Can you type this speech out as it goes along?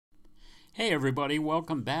Hey everybody,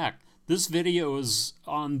 welcome back. This video is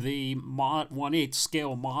on the 1/8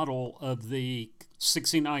 scale model of the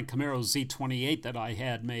 69 Camaro Z28 that I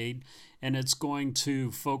had made, and it's going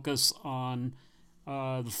to focus on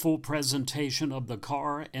the full presentation of the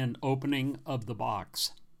car and opening of the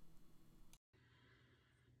box.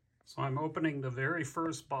 So I'm opening the very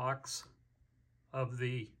first box of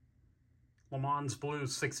the Lemans Blue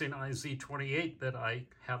 69 Z28 that I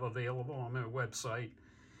have available on my website.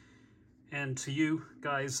 And to you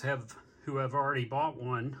guys who have already bought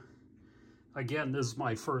one, again, this is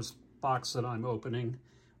my first box that I'm opening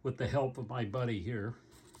with the help of my buddy here.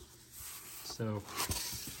 So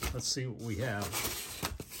let's see what we have.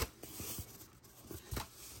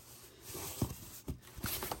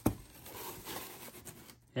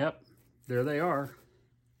 Yep, there they are.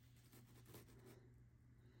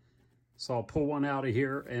 So I'll pull one out of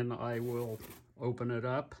here and I will open it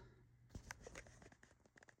up.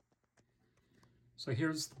 So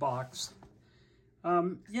here's the box.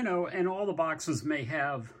 You know, and all the boxes may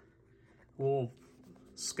have a little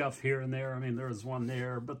scuff here and there. I mean, there's one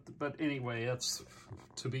there, but anyway, that's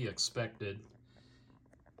to be expected.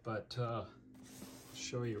 But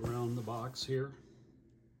show you around the box here.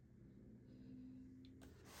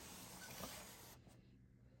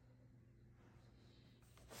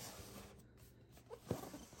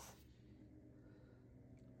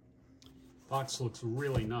 Box looks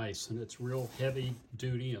really nice, and it's real heavy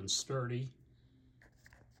duty and sturdy.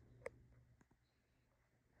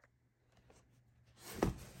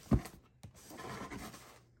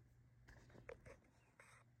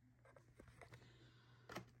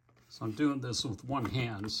 So I'm doing this with one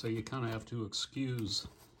hand, so you kind of have to excuse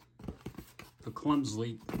the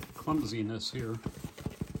clumsiness here.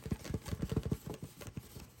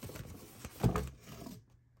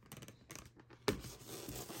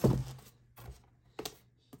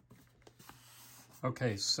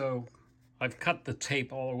 Okay, so I've cut the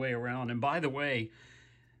tape all the way around. And by the way,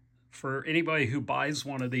 for anybody who buys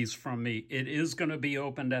one of these from me, it is going to be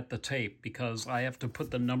opened at the tape because I have to put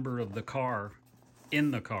the number of the car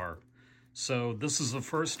in the car. So this is the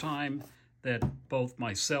first time that both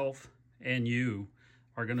myself and you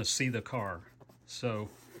are going to see the car. So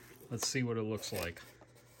let's see what it looks like.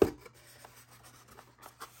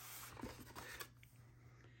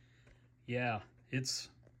 Yeah, it's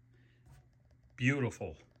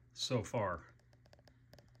beautiful so far.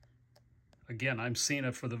 Again, I'm seeing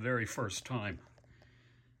it for the very first time.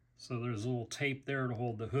 So there's a little tape there to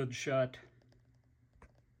hold the hood shut.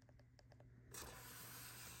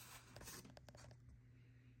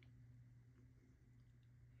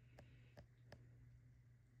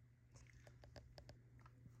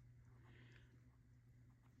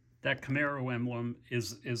 That Camaro emblem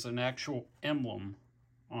is an actual emblem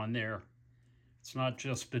on there. It's not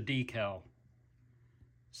just a decal.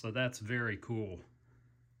 So that's very cool.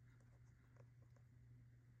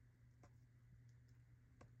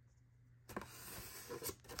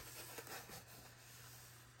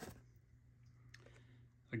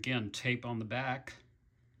 Again, tape on the back.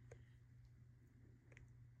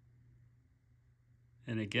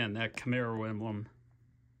 And again, that Camaro emblem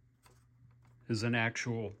is an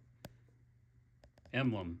actual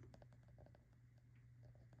emblem.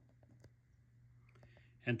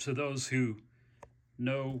 And to those who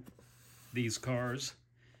know these cars,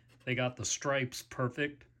 they got the stripes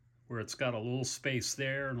perfect, where it's got a little space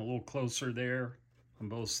there and a little closer there on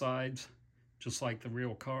both sides, just like the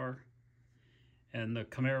real car. And the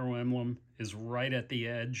Camaro emblem is right at the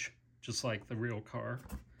edge, just like the real car.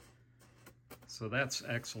 So that's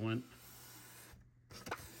excellent.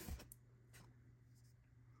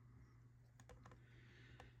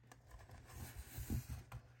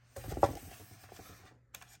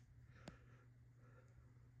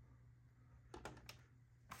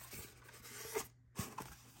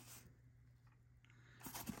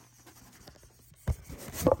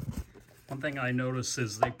 One thing I noticed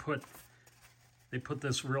is they put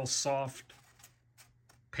this real soft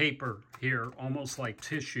paper here, almost like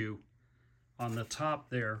tissue, on the top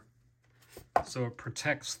there, so it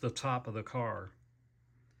protects the top of the car,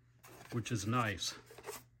 which is nice.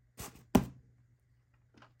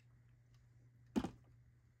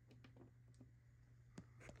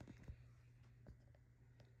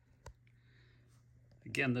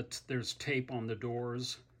 Again, there's tape on the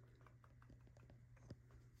doors.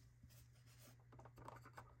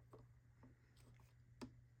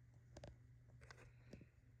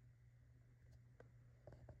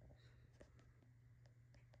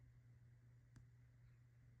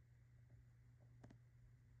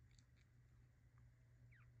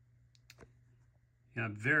 Yeah,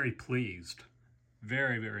 I'm very pleased.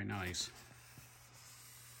 Very, very nice.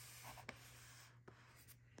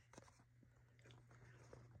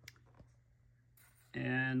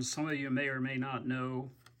 And some of you may or may not know,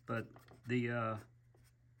 but the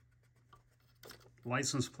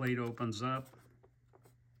license plate opens up.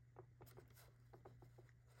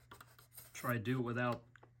 Try to do it without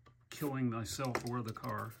killing myself or the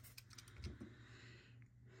car.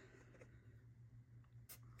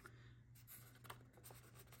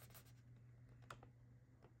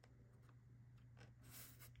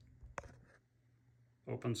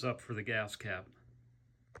 Opens up for the gas cap,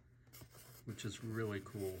 which is really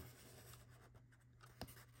cool.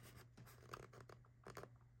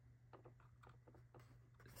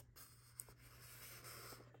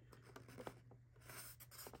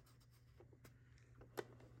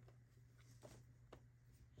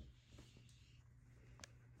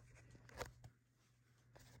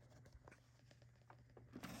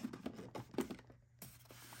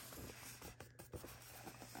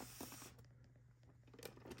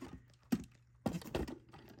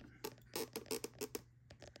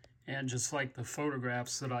 And just like the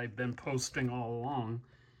photographs that I've been posting all along,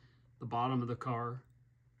 the bottom of the car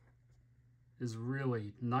is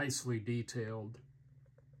really nicely detailed.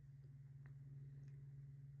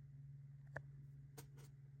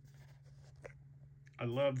 I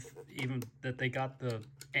love even that they got the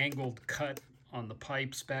angled cut on the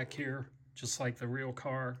pipes back here, just like the real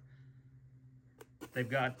car. They've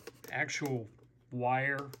got actual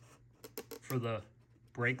wire for the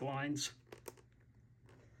brake lines.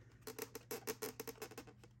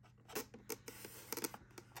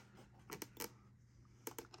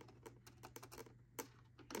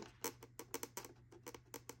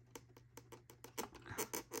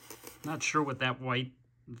 Not sure what that white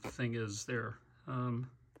thing is there. Have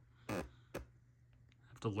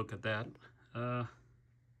to look at that.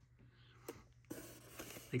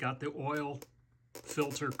 They got the oil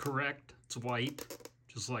filter correct. It's white,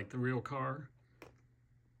 just like the real car.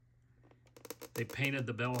 They painted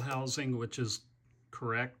the bell housing, which is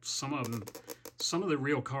correct. Some of the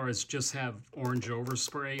real cars just have orange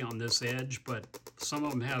overspray on this edge, but some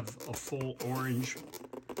of them have a full orange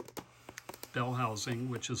bell housing,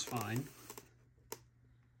 which is fine.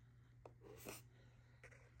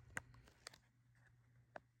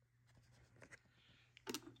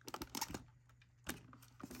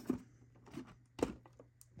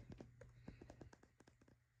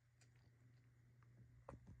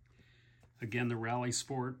 Again, the Rally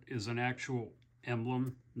Sport is an actual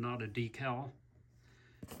emblem, not a decal.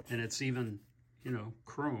 And it's even, you know,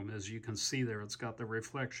 chrome, as you can see there. It's got the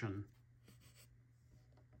reflection.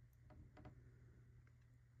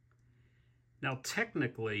 Now,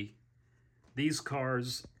 technically, these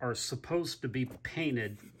cars are supposed to be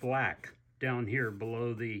painted black down here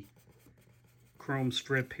below the chrome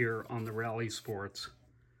strip here on the Rally Sports.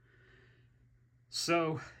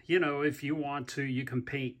 So, you know, if you want to, you can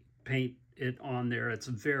paint it on there. It's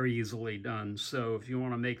very easily done. So if you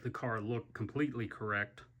want to make the car look completely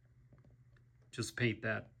correct, just paint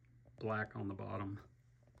that black on the bottom.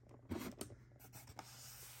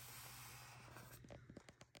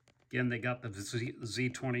 Again, they got the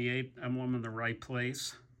Z28 emblem in the right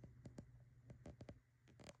place.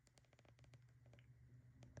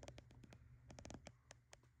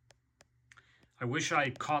 I wish I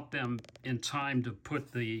had caught them in time to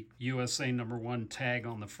put the USA #1 tag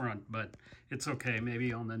on the front, but it's okay.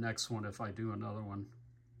 Maybe on the next one if I do another one.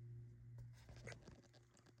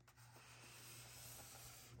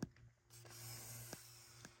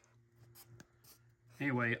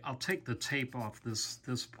 Anyway, I'll take the tape off this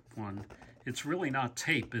one. It's really not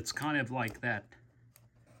tape. It's kind of like that.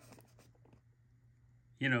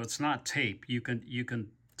 You know, it's not tape. You can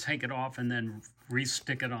take it off and then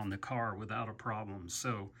re-stick it on the car without a problem.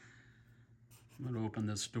 So I'm going to open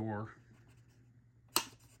this door.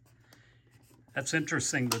 That's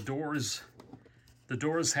interesting. The doors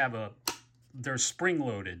have they're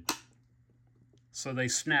spring-loaded, so they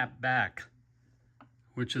snap back,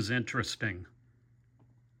 which is interesting.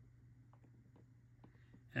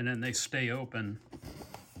 And then they stay open,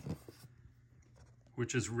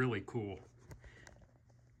 which is really cool.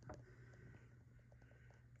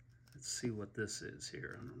 Let's see what this is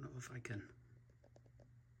here. I don't know if I can.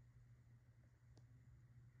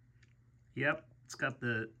 Yep, it's got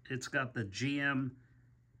the GM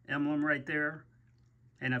emblem right there.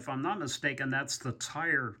 And if I'm not mistaken, that's the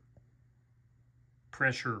tire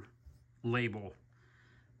pressure label.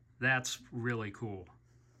 That's really cool.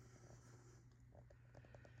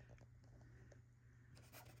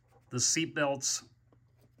 The seat belts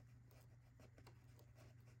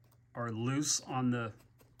are loose on the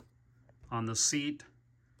seat.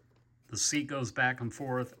 The seat goes back and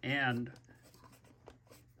forth, and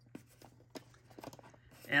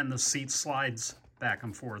the seat slides back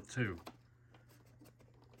and forth too.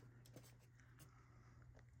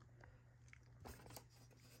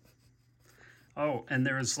 Oh, and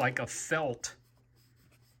there's like a felt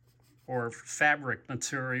or fabric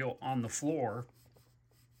material on the floor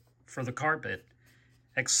for the carpet,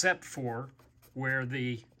 except for where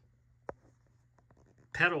the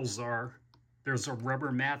pedals are. There's a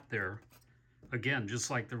rubber mat there. Again, just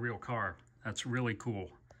like the real car. That's really cool.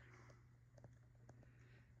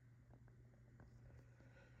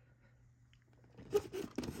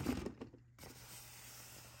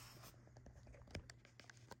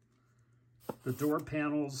 The door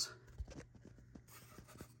panels,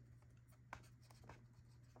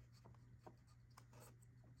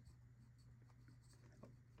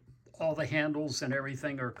 all the handles and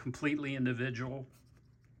everything are completely individual.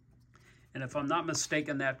 And if I'm not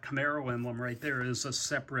mistaken, that Camaro emblem right there is a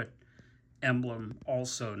separate emblem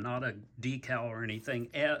also, not a decal or anything,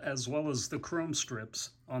 as well as the chrome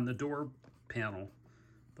strips on the door panel.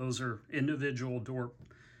 Those are individual door,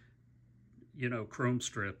 chrome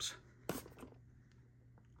strips.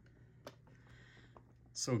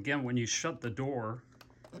 So again, when you shut the door,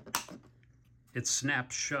 it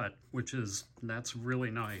snaps shut, that's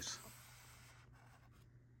really nice.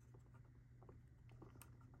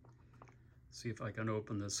 See if I can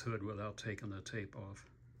open this hood without taking the tape off,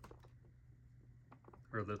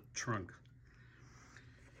 or the trunk.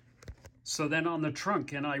 So then on the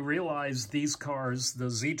trunk, and I realized these cars, the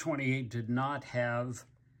Z28 did not have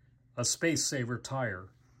a space saver tire.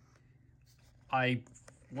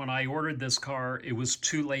 When I ordered this car, it was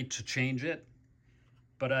too late to change it,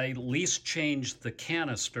 but I at least changed the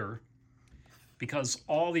canister, because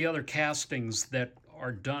all the other castings that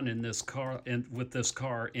are done in this car, with this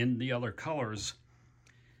car in the other colors,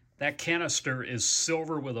 that canister is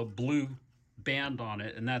silver with a blue band on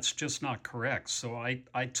it, and that's just not correct. So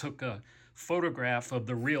I took a photograph of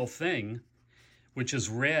the real thing, which is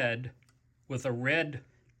red with a red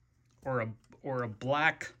or a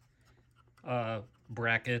black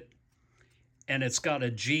bracket, and it's got a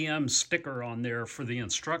GM sticker on there for the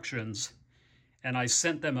instructions, and I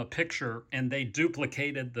sent them a picture, and they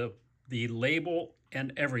duplicated the label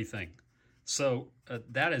and everything. So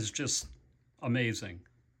that is just amazing.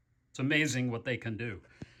 It's amazing what they can do.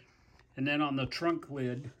 And then on the trunk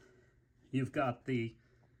lid, you've got the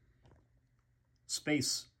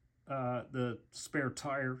the spare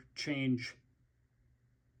tire change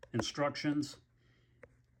instructions,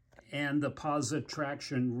 and the positive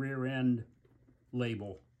traction rear end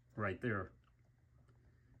label right there,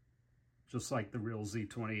 just like the real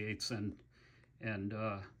Z28s and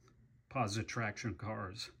positive traction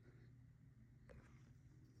cars.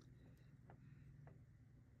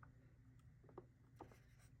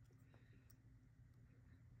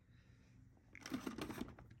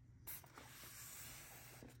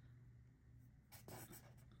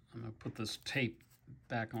 I'm going to put this tape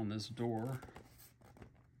back on this door.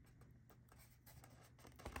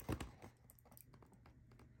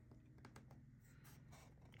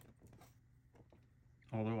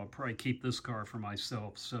 Although I'll probably keep this car for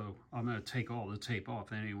myself, so I'm going to take all the tape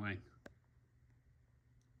off anyway.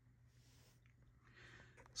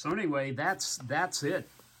 So anyway, that's it.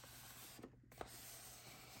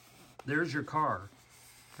 There's your car.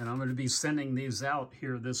 And I'm going to be sending these out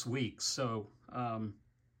here this week. So, and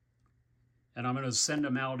I'm going to send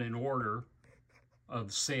them out in order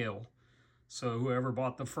of sale. So whoever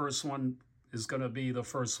bought the first one is going to be the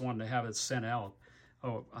first one to have it sent out.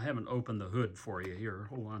 Oh, I haven't opened the hood for you here.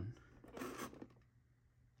 Hold on.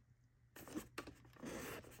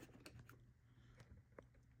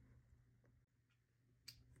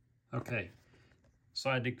 Okay, so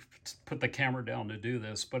I had to put the camera down to do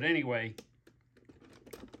this. But anyway,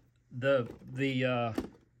 the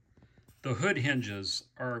hood hinges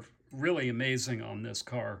are really amazing on this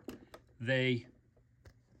car. They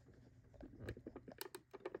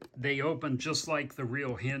open just like the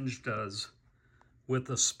real hinge does, with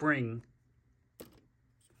the spring,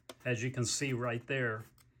 as you can see right there.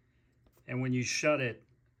 And when you shut it,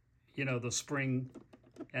 the spring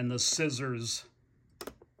and the scissors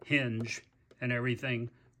hinge and everything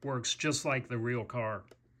works just like the real car.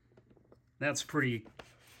 That's pretty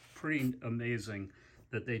amazing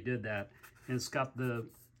that they did that. And it's got the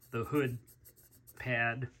hood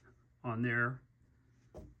pad on there.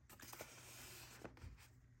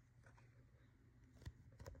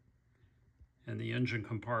 And the engine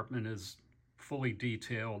compartment is fully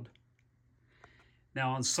detailed.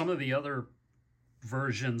 Now on some of the other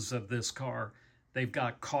versions of this car, they've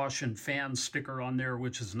got caution fan sticker on there,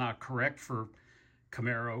 which is not correct for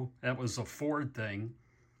Camaro. That was a Ford thing.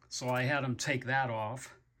 So I had them take that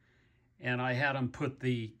off. and I had them put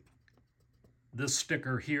this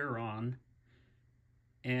sticker here on.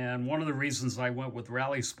 And one of the reasons I went with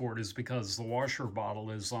Rally Sport is because the washer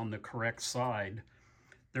bottle is on the correct side.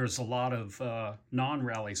 There's a lot of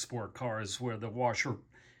non-Rally Sport cars where the washer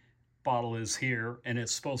bottle is here and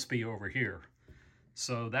it's supposed to be over here.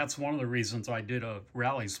 So that's one of the reasons I did a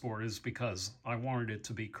Rally Sport, is because I wanted it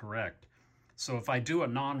to be correct. So if I do a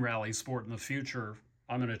non-Rally Sport in the future,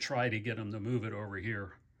 I'm going to try to get them to move it over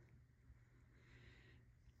here.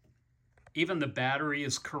 Even the battery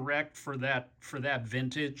is correct for that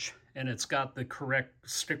vintage, and it's got the correct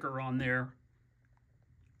sticker on there.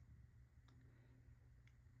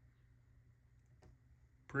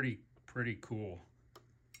 Pretty cool.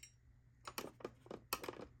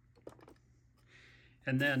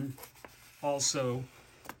 And then also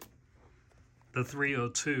the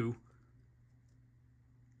 302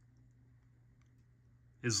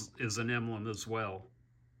 is an emblem as well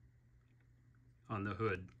on the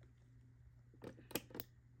hood.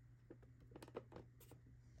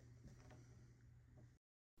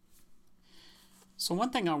 So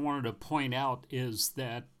one thing I wanted to point out is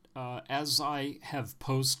that as I have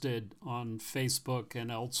posted on Facebook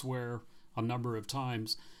and elsewhere a number of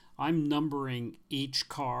times, I'm numbering each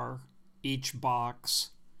car, each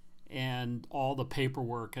box, and all the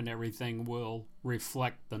paperwork and everything will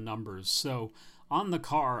reflect the numbers. So on the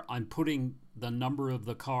car, I'm putting the number of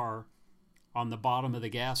the car on the bottom of the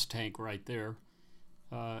gas tank right there,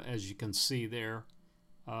 as you can see there.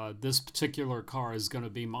 This particular car is going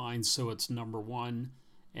to be mine, so it's number 1.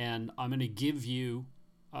 And I'm going to give you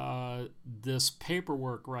this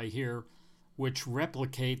paperwork right here, which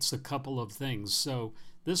replicates a couple of things. So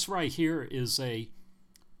this right here is a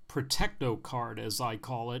Protecto card, as I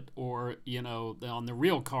call it, or, you know, on the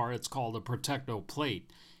real car, it's called a Protecto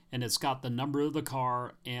plate. And it's got the number of the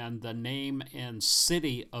car and the name and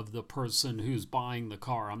city of the person who's buying the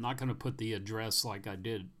car. I'm not going to put the address like I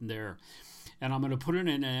did there. And I'm going to put it in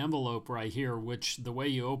an envelope right here, which the way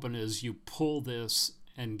you open is you pull this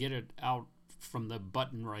and get it out from the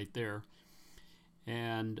button right there.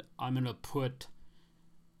 And I'm going to put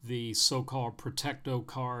the so-called Protecto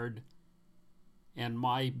card and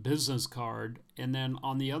my business card. And then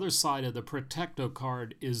on the other side of the Protecto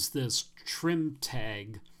card is this trim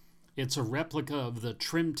tag. It's a replica of the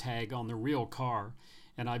trim tag on the real car.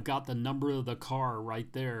 And I've got the number of the car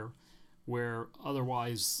right there, where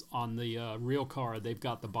otherwise on the real car they've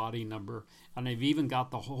got the body number, and they've even got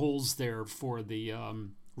the holes there for the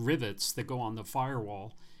rivets that go on the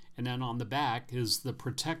firewall. And then on the back is the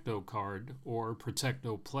Protecto card or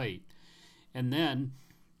Protecto plate. And then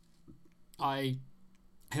I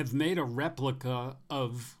have made a replica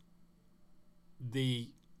of the,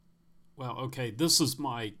 well, okay, this is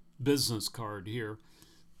my business card here,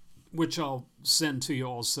 which I'll send to you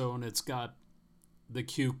also, and it's got the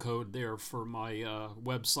Q code there for my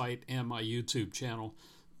website and my YouTube channel.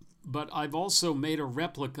 But I've also made a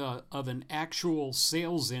replica of an actual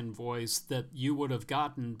sales invoice that you would have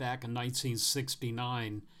gotten back in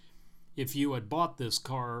 1969 if you had bought this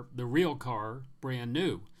car, the real car, brand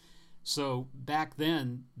new. So back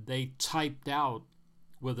then they typed out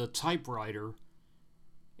with a typewriter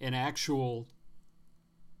an actual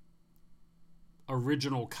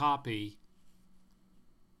original copy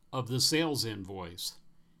of the sales invoice,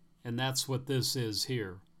 and that's what this is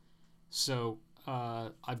here. So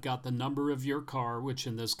I've got the number of your car, which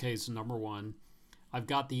in this case is number 1. I've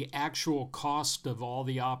got the actual cost of all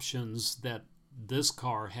the options that this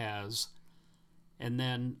car has, and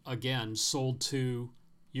then again sold to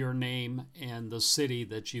your name and the city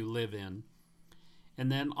that you live in.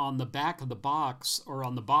 And then on the back of the box, or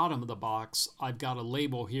on the bottom of the box, I've got a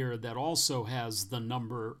label here that also has the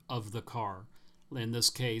number of the car. In this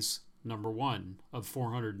case, number 1 of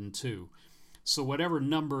 402. So whatever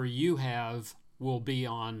number you have will be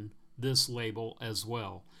on this label as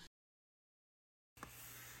well.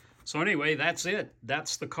 So anyway, that's it.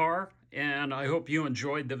 That's the car, and I hope you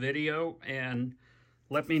enjoyed the video, and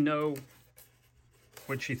let me know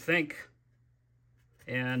what you think.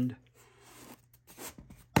 And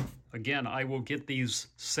again, I will get these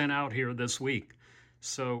sent out here this week.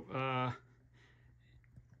 So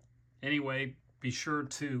anyway, be sure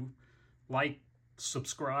to like,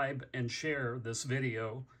 subscribe, and share this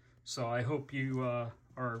video. So I hope you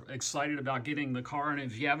are excited about getting the car, and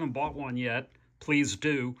if you haven't bought one yet, please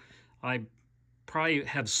do. I probably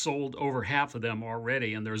have sold over half of them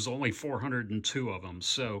already, and there's only 402 of them.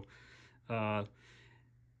 So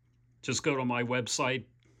just go to my website,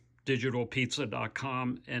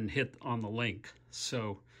 digitalpizza.com, and hit on the link.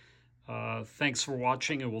 So thanks for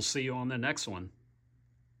watching, and we'll see you on the next one.